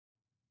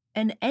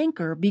An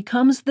Anchor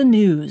Becomes the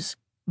News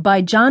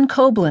by John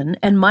Koblin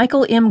and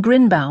Michael M.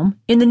 Grynbaum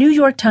in the New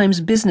York Times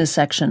business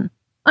section.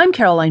 I'm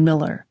Caroline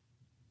Miller.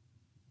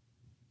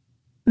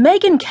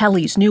 Megyn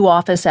Kelly's new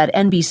office at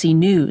NBC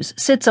News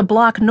sits a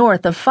block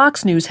north of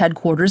Fox News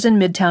headquarters in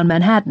Midtown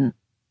Manhattan,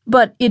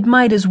 but it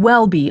might as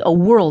well be a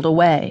world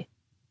away.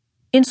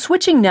 In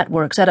switching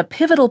networks at a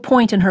pivotal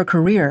point in her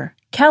career,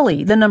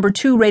 Kelly, the number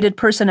 2 rated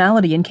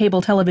personality in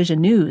cable television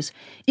news,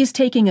 is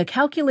taking a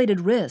calculated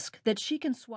risk that she can swap